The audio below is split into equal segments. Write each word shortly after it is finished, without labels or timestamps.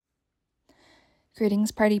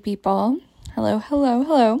Greetings, party people. Hello, hello,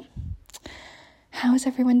 hello. How is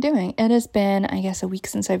everyone doing? It has been, I guess, a week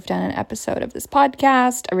since I've done an episode of this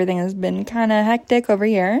podcast. Everything has been kind of hectic over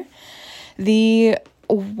here. The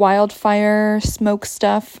wildfire smoke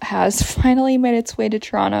stuff has finally made its way to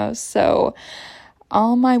Toronto, so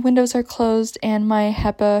all my windows are closed and my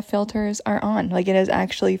HEPA filters are on. Like, it is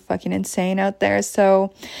actually fucking insane out there.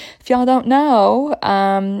 So if y'all don't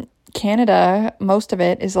know, Canada, most of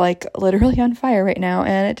it is like literally on fire right now,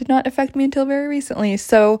 and it did not affect me until very recently.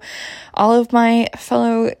 So all of my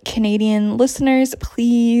fellow Canadian listeners,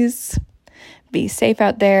 please be safe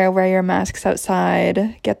out there, wear your masks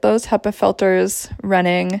outside, get those HEPA filters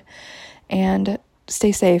running, and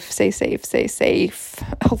stay safe.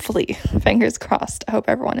 Hopefully, fingers crossed. I hope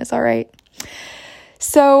everyone is all right.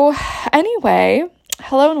 So anyway,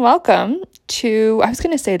 hello and welcome to, I was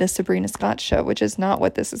going to say the Sabrina Scott Show, which is not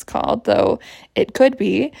what this is called, though it could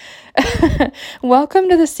be. Welcome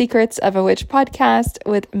to the Secrets of a Witch podcast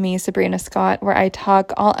with me, Sabrina Scott, where I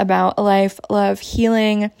talk all about life, love,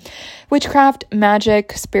 healing, witchcraft,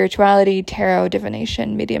 magic, spirituality, tarot,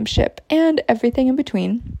 divination, mediumship, and everything in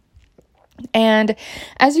between. And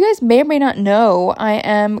as you guys may or may not know, I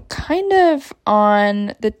am kind of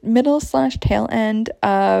on the middle/tail end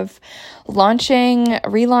of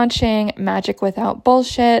relaunching Magic Without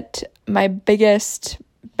Bullshit, my biggest,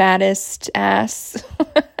 baddest ass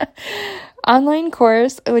online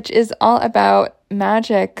course, which is all about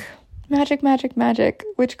magic,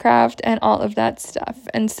 witchcraft, and all of that stuff.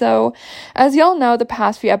 And so, as y'all know, the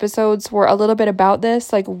past few episodes were a little bit about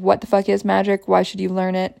this, like what the fuck is magic, why should you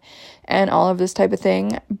learn it, and all of this type of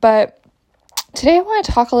thing. But today I want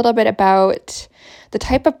to talk a little bit about the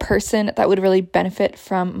type of person that would really benefit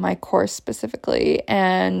from my course specifically.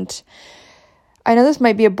 And I know this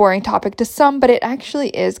might be a boring topic to some, but it actually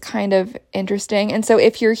is kind of interesting. And so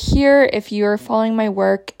if you're here, if you're following my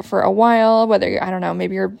work for a while, whether, I don't know,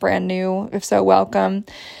 maybe you're brand new, if so, welcome.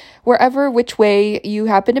 Which way you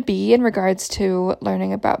happen to be in regards to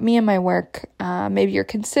learning about me and my work. Maybe you're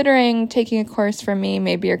considering taking a course from me.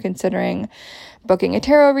 Maybe you're considering booking a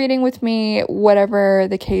tarot reading with me, whatever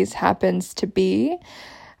the case happens to be.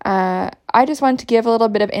 I just wanted to give a little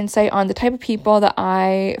bit of insight on the type of people that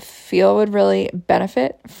I feel would really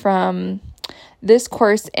benefit from this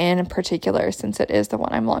course in particular, since it is the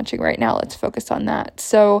one I'm launching right now. Let's focus on that.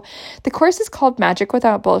 So the course is called Magic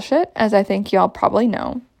Without Bullshit, as I think y'all probably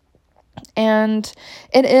know. And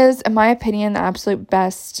it is, in my opinion, the absolute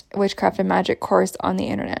best witchcraft and magic course on the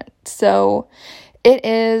internet. So it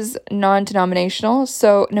is non-denominational,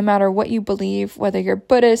 so no matter what you believe, whether you're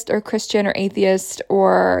Buddhist or Christian or atheist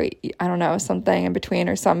or, I don't know, something in between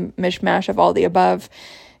or some mishmash of all the above,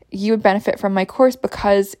 you would benefit from my course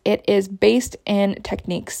because it is based in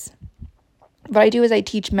techniques. What I do is I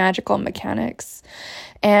teach magical mechanics,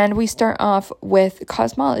 and we start off with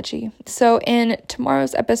cosmology. So in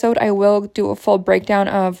tomorrow's episode, I will do a full breakdown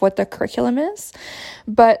of what the curriculum is.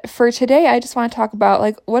 But for today, I just want to talk about,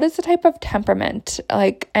 like, what is the type of temperament,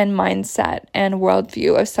 like, and mindset and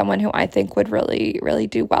worldview of someone who I think would really, really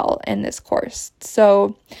do well in this course.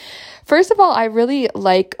 So first of all, I really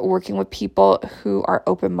like working with people who are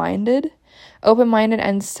open-minded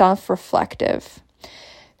and self-reflective.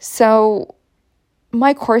 So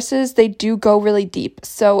my courses, they do go really deep.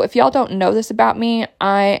 So if y'all don't know this about me,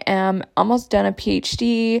 I am almost done a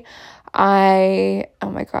PhD. Oh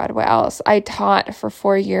my God, what else? I taught for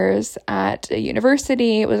 4 years at a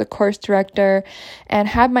university, was a course director, and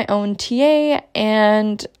had my own TA,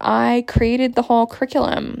 and I created the whole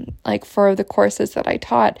curriculum, like, for the courses that I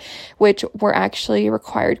taught, which were actually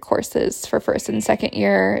required courses for first and second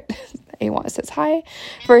year. A1 says hi,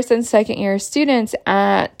 first and second year students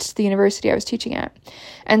at the university I was teaching at.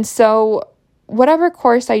 And so whatever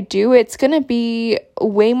course I do, it's going to be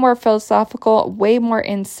way more philosophical, way more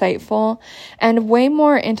insightful, and way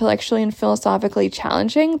more intellectually and philosophically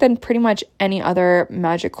challenging than pretty much any other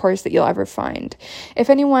magic course that you'll ever find. If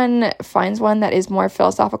anyone finds one that is more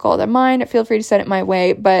philosophical than mine, feel free to send it my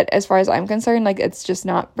way. But as far as I'm concerned, like, it's just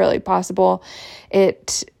not really possible.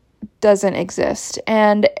 It doesn't exist.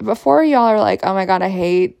 And before y'all are like, oh my God, I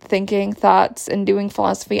hate thinking thoughts and doing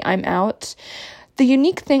philosophy, I'm out. The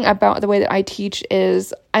unique thing about the way that I teach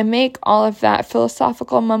is I make all of that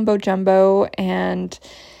philosophical mumbo jumbo and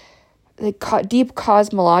the deep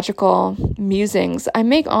cosmological musings, I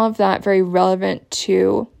make all of that very relevant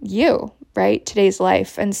to you, right? Today's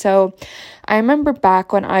life. And so I remember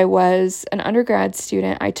back when I was an undergrad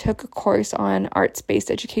student, I took a course on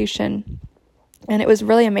arts-based education. And it was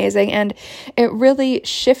really amazing, and it really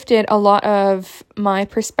shifted a lot of my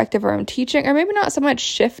perspective around teaching, or maybe not so much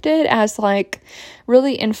shifted as like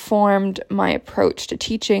really informed my approach to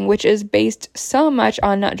teaching, which is based so much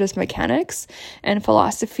on not just mechanics and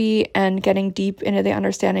philosophy and getting deep into the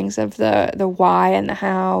understandings of the why and the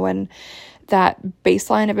how and that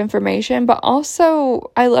baseline of information, but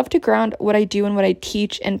also I love to ground what I do and what I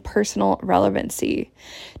teach in personal relevancy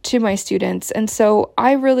to my students. And so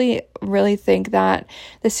I really, really think that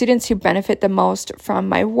the students who benefit the most from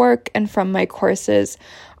my work and from my courses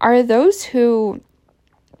are those who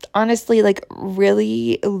honestly like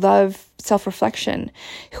really love self-reflection,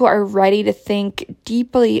 who are ready to think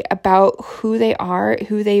deeply about who they are,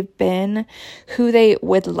 who they've been, who they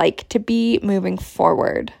would like to be moving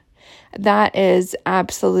forward. That is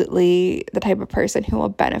absolutely the type of person who will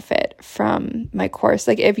benefit from my course.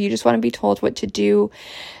 Like if you just want to be told what to do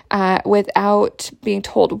without being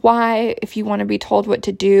told why, if you want to be told what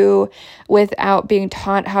to do without being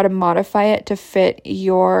taught how to modify it to fit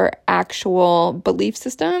your actual belief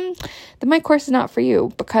system, then my course is not for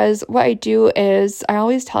you. Because what I do is, I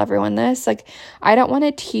always tell everyone this, like I don't want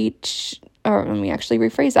to teach, or let me actually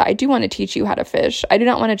rephrase that. I do want to teach you how to fish. I do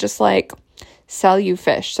not want to just like sell you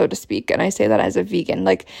fish, so to speak. And I say that as a vegan,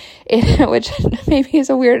 like which maybe is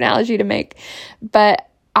a weird analogy to make, but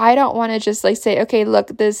I don't want to just like say, okay, look,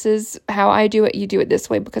 this is how I do it. You do it this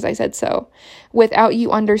way because I said so, without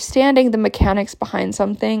you understanding the mechanics behind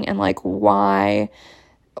something and like why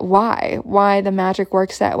the magic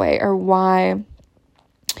works that way, or why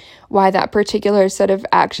that particular set of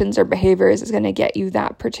actions or behaviors is going to get you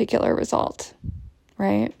that particular result,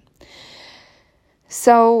 right?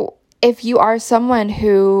 So if you are someone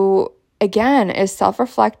who, again, is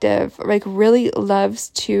self-reflective, like really loves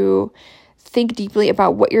to think deeply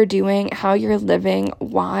about what you're doing, how you're living,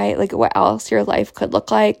 why, like what else your life could look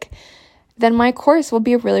like, then my course will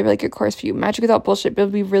be a really, really good course for you. Magic Without Bullshit will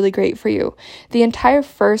be really great for you. The entire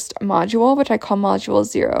first module, which I call Module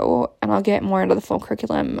 0, and I'll get more into the full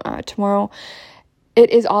curriculum tomorrow, it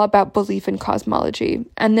is all about belief in cosmology.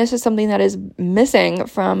 And this is something that is missing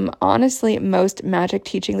from, honestly, most magic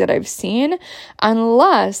teaching that I've seen,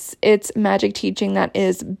 unless it's magic teaching that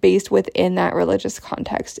is based within that religious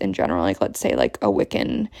context in general. Like, let's say, like a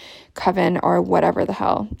Wiccan coven or whatever the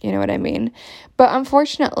hell, you know what I mean? But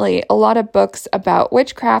unfortunately, a lot of books about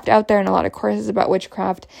witchcraft out there and a lot of courses about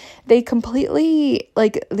witchcraft, they completely,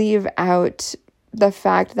 like, leave out the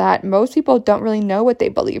fact that most people don't really know what they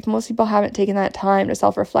believe. Most people haven't taken that time to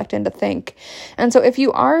self-reflect and to think. And so if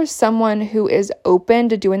you are someone who is open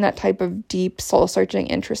to doing that type of deep soul-searching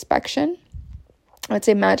introspection, I would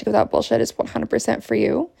say Magic Without Bullshit is 100% for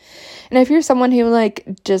you. And if you're someone who like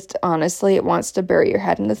just honestly wants to bury your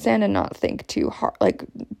head in the sand and not think too hard, like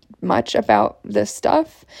much about this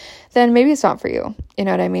stuff, then maybe it's not for you. You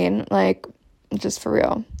know what I mean? Like, just for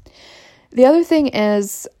real. The other thing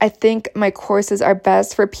is, I think my courses are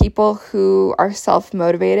best for people who are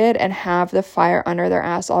self-motivated and have the fire under their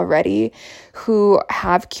ass already, who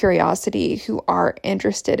have curiosity, who are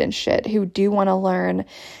interested in shit, who do want to learn,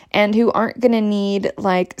 and who aren't going to need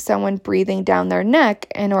like someone breathing down their neck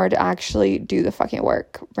in order to actually do the fucking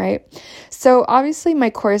work, right? So obviously my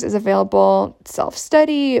course is available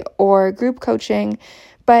self-study or group coaching.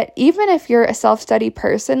 But even if you're a self-study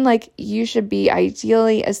person, like you should be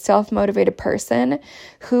ideally a self-motivated person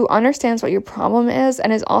who understands what your problem is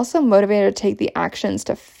and is also motivated to take the actions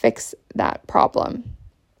to fix that problem,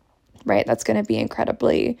 right? That's going to be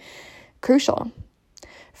incredibly crucial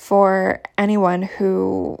for anyone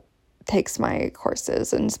who takes my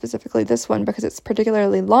courses, and specifically this one because it's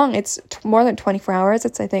particularly long. It's more than 24 hours.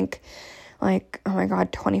 It's, I think, like, oh my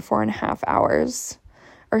God, 24 and a half hours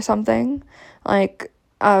or something, like,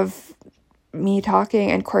 of me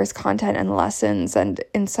talking and course content and lessons and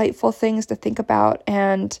insightful things to think about.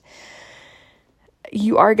 And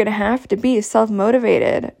you are going to have to be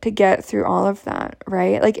self-motivated to get through all of that,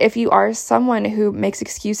 right? Like if you are someone who makes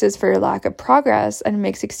excuses for your lack of progress and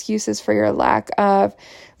makes excuses for your lack of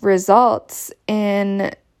results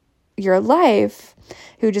in your life,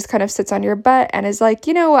 who just kind of sits on your butt and is like,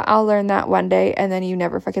 you know what, I'll learn that one day. And then you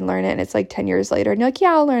never fucking learn it. And it's like 10 years later and you're like,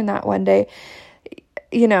 yeah, I'll learn that one day.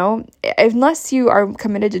 You know, unless you are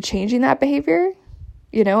committed to changing that behavior,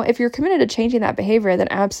 you know, if you're committed to changing that behavior, then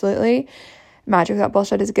absolutely Magic Without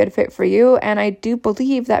Bullshit is a good fit for you. And I do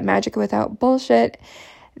believe that Magic Without Bullshit,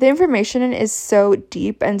 the information is so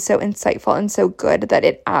deep and so insightful and so good that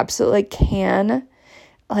it absolutely can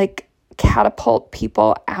like catapult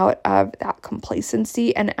people out of that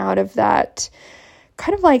complacency and out of that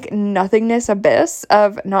kind of like nothingness abyss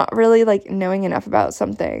of not really like knowing enough about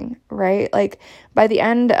something, right? Like by the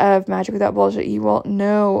end of Magic Without Bullshit, you will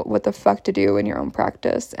know what the fuck to do in your own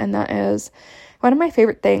practice. And that is one of my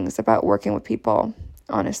favorite things about working with people,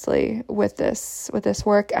 honestly, with this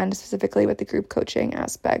work, and specifically with the group coaching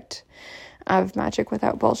aspect of Magic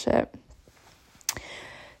Without Bullshit.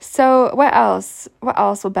 So what else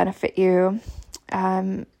will benefit you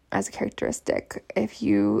as a characteristic if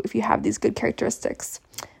you have these good characteristics,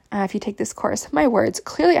 if you take this course? My words,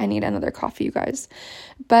 clearly I need another coffee, you guys.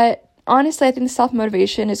 But honestly, I think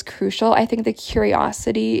self-motivation is crucial. I think the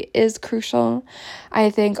curiosity is crucial. I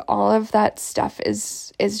think all of that stuff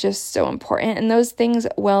is just so important, and those things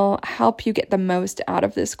will help you get the most out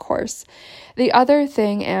of this course. The other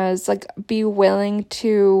thing is, like, be willing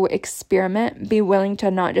to experiment, be willing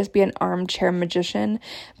to not just be an armchair magician,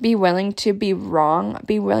 be willing to be wrong,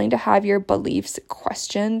 be willing to have your beliefs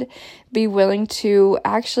questioned, be willing to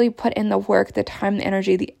actually put in the work, the time, the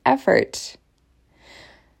energy, the effort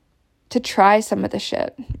to try some of the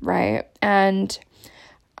shit, right? And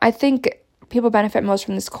I think people benefit most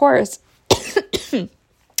from this course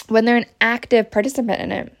when they're an active participant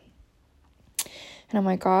in it. And oh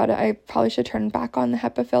my God, I probably should turn back on the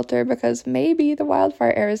HEPA filter because maybe the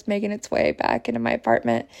wildfire air is making its way back into my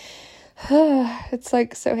apartment. It's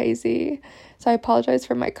like so hazy. So I apologize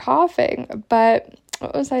for my coughing. But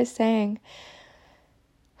what was I saying?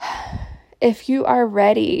 If you are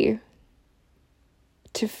ready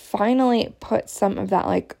to finally put some of that,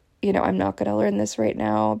 like, you know, I'm not going to learn this right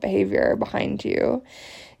now behavior behind you,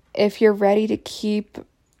 if you're ready to keep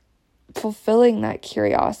fulfilling that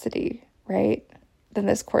curiosity, right, then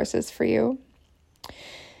this course is for you.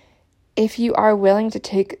 If you are willing to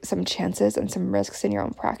take some chances and some risks in your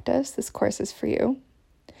own practice, this course is for you.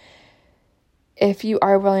 If you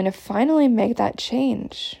are willing to finally make that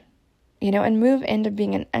change, you know, and move into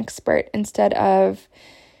being an expert instead of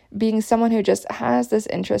being someone who just has this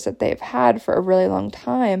interest that they've had for a really long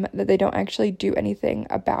time that they don't actually do anything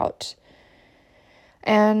about.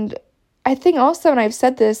 And I think also, and I've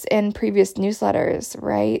said this in previous newsletters,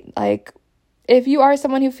 right? Like, if you are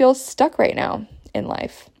someone who feels stuck right now in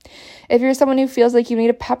life, if you're someone who feels like you need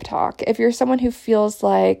a pep talk, if you're someone who feels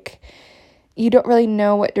like you don't really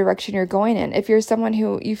know what direction you're going in, if you're someone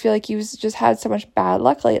who you feel like you've just had so much bad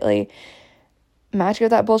luck lately, Magic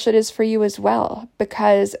Without Bullshit is for you as well,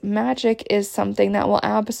 because magic is something that will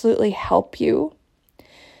absolutely help you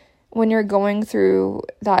when you're going through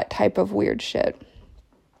that type of weird shit.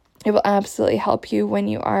 It will absolutely help you when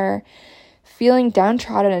you are feeling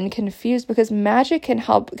downtrodden and confused, because magic can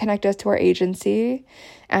help connect us to our agency,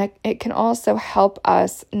 and it can also help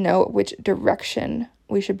us know which direction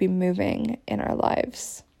we should be moving in our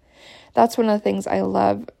lives. That's one of the things I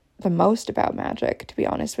love the most about magic, to be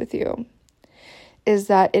honest with you, is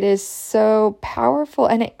that it is so powerful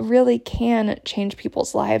and it really can change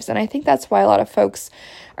people's lives. And I think that's why a lot of folks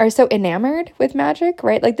are so enamored with magic,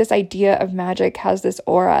 right? Like, this idea of magic has this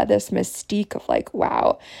aura, this mystique of like,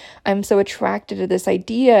 wow, I'm so attracted to this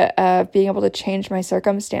idea of being able to change my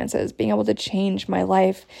circumstances, being able to change my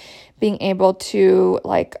life, being able to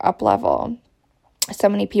like up level. So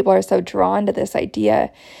many people are so drawn to this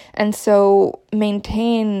idea and so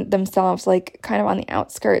maintain themselves like kind of on the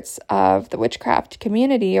outskirts of the witchcraft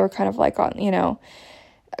community, or kind of like on, you know,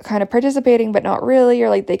 kind of participating but not really, or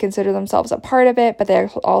like they consider themselves a part of it but they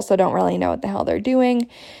also don't really know what the hell they're doing.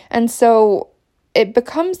 And so it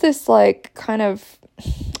becomes this like kind of,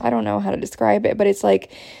 I don't know how to describe it, but it's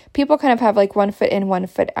like people kind of have like one foot in, one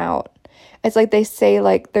foot out. It's like they say,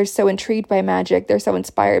 like, they're so intrigued by magic, they're so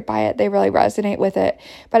inspired by it, they really resonate with it,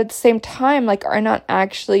 but at the same time, like, are not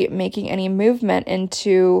actually making any movement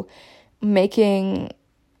into making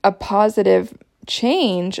a positive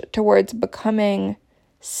change towards becoming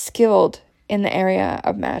skilled in the area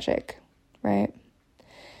of magic, right?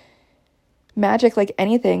 Magic, like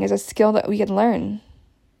anything, is a skill that we can learn.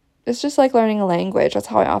 It's just like learning a language. That's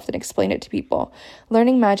how I often explain it to people.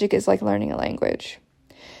 Learning magic is like learning a language.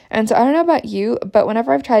 And so I don't know about you, but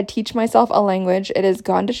whenever I've tried to teach myself a language, it has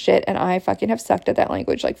gone to shit and I fucking have sucked at that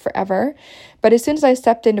language like forever. But as soon as I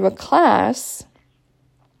stepped into a class,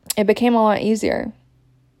 it became a lot easier.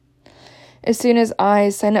 As soon as I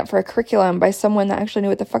signed up for a curriculum by someone that actually knew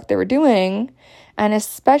what the fuck they were doing, and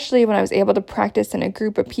especially when I was able to practice in a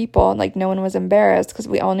group of people, like no one was embarrassed because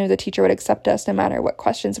we all knew the teacher would accept us no matter what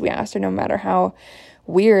questions we asked or no matter how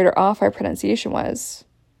weird or off our pronunciation was,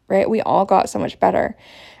 right? We all got so much better.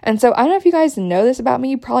 And so I don't know if you guys know this about me.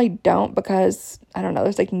 You probably don't, because I don't know,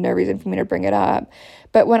 there's like no reason for me to bring it up.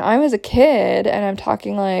 But when I was a kid, and I'm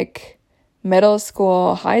talking like middle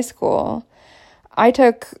school, high school, I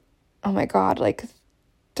took, oh my God, like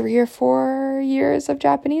 3 or 4 years of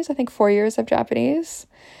Japanese. I think 4 years of Japanese.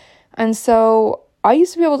 And so I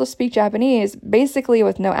used to be able to speak Japanese basically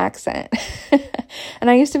with no accent. And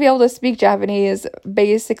I used to be able to speak Japanese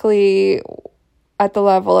basically at the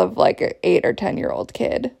level of like an 8 or 10-year-old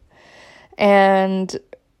kid. And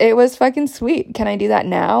it was fucking sweet. Can I do that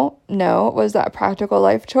now? No. Was that a practical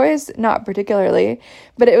life choice? Not particularly.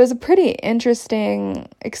 But it was a pretty interesting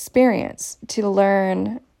experience to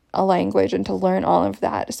learn a language and to learn all of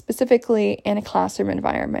that, specifically in a classroom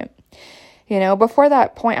environment. You know, before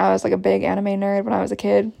that point, I was like a big anime nerd when I was a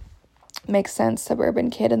kid. Makes sense, suburban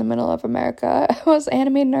kid in the middle of America. I was an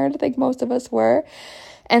anime nerd, I think most of us were.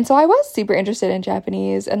 And so I was super interested in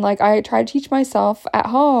Japanese, and like I tried to teach myself at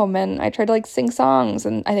home, and I tried to like sing songs,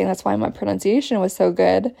 and I think that's why my pronunciation was so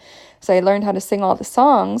good. So I learned how to sing all the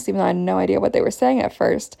songs, even though I had no idea what they were saying at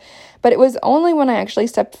first. But it was only when I actually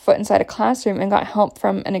stepped foot inside a classroom and got help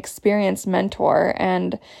from an experienced mentor,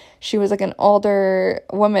 and she was like an older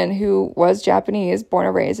woman who was Japanese, born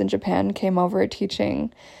and raised in Japan, came over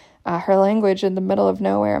teaching her language in the middle of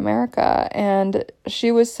nowhere, America. And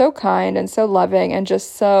she was so kind and so loving and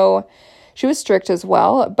just so, she was strict as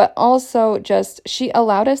well, but also just, she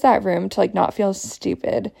allowed us that room to like not feel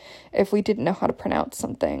stupid if we didn't know how to pronounce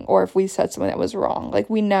something or if we said something that was wrong.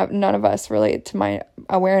 Like none of us really, to my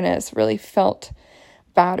awareness, really felt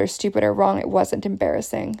bad or stupid or wrong. It wasn't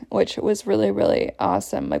embarrassing, which was really, really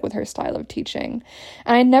awesome, like with her style of teaching.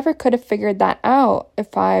 And I never could have figured that out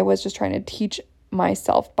if I was just trying to teach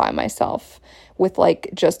myself by myself with like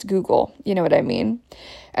just Google, you know what I mean?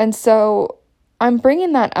 And so I'm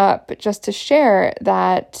bringing that up just to share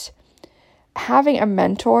that having a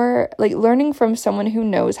mentor, like learning from someone who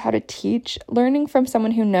knows how to teach, learning from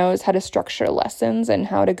someone who knows how to structure lessons and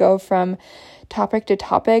how to go from topic to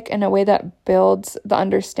topic in a way that builds the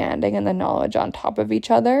understanding and the knowledge on top of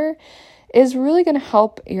each other is really going to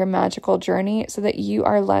help your magical journey so that you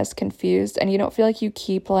are less confused and you don't feel like you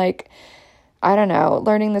keep like, I don't know,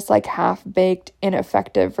 learning this like half-baked,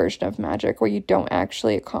 ineffective version of magic where you don't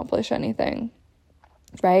actually accomplish anything,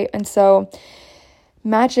 right? And so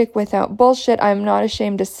Magic Without Bullshit, I'm not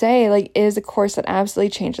ashamed to say, like, is a course that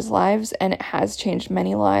absolutely changes lives, and it has changed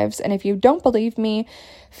many lives. And if you don't believe me,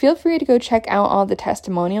 feel free to go check out all the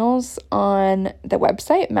testimonials on the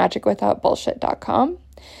website, magicwithoutbullshit.com.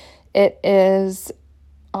 It is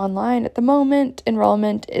online at the moment.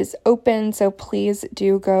 Enrollment is open, so please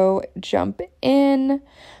do go jump in.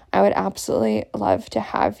 I would absolutely love to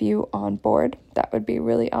have you on board. That would be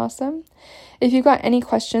really awesome. If you've got any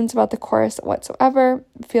questions about the course whatsoever,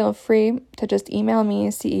 feel free to just email me,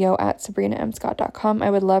 ceo@sabrinamscott.com.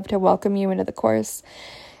 I would love to welcome you into the course.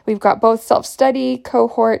 We've got both self-study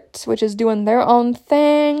cohort, which is doing their own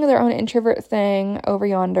thing, their own introvert thing over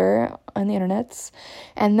yonder on the internets.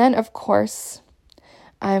 And then, of course,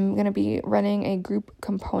 I'm going to be running a group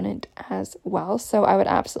component as well, so I would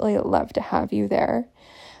absolutely love to have you there.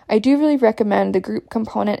 I do really recommend the group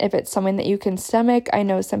component if it's something that you can stomach. I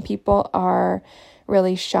know some people are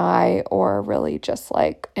really shy or really just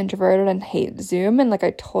like introverted and hate Zoom, and like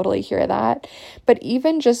I totally hear that. But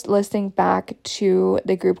even just listening back to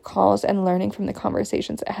the group calls and learning from the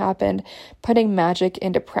conversations that happened, putting magic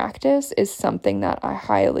into practice is something that I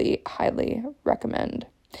highly, highly recommend.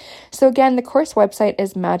 So again, the course website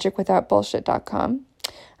is magicwithoutbullshit.com.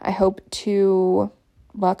 I hope to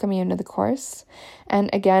welcome you into the course. And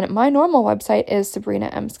again, my normal website is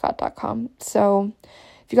sabrinamscott.com. So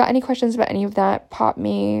if you got any questions about any of that, pop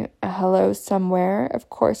me a hello somewhere. Of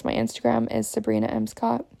course, my Instagram is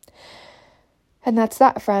sabrinamscott. And that's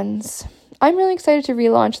that, friends. I'm really excited to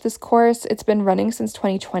relaunch this course. It's been running since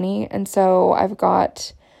 2020, and so I've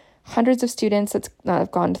got hundreds of students that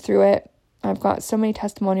have gone through it. I've got so many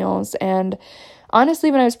testimonials, and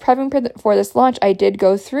honestly, when I was prepping for this launch, I did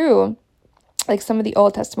go through like some of the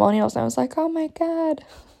old testimonials, and I was like, oh my God.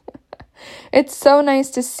 It's so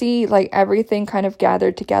nice to see like everything kind of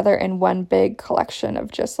gathered together in one big collection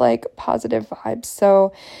of just like positive vibes.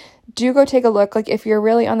 So do go take a look. Like if you're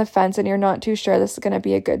really on the fence and you're not too sure this is going to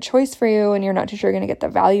be a good choice for you and you're not too sure you're going to get the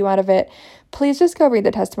value out of it, please just go read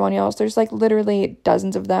the testimonials. There's like literally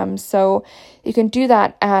dozens of them. So you can do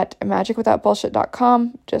that at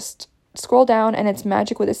magicwithoutbullshit.com. Just scroll down and it's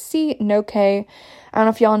magic with a C, no K. I don't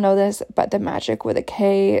know if y'all know this, but the magic with a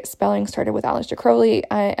K spelling started with Aleister Crowley.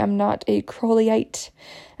 I am not a Crowleyite,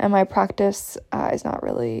 and my practice is not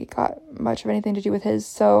really got much of anything to do with his.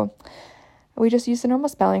 So we just use the normal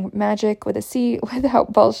spelling, magic with a C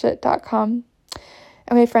without bullshit.com.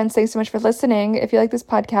 Okay, friends, thanks so much for listening. If you like this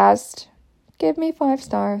podcast, give me 5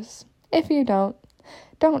 stars. If you don't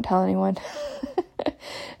tell anyone.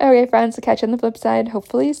 Okay, friends, I'll catch you on the flip side.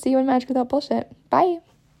 Hopefully see you in Magic Without Bullshit. Bye.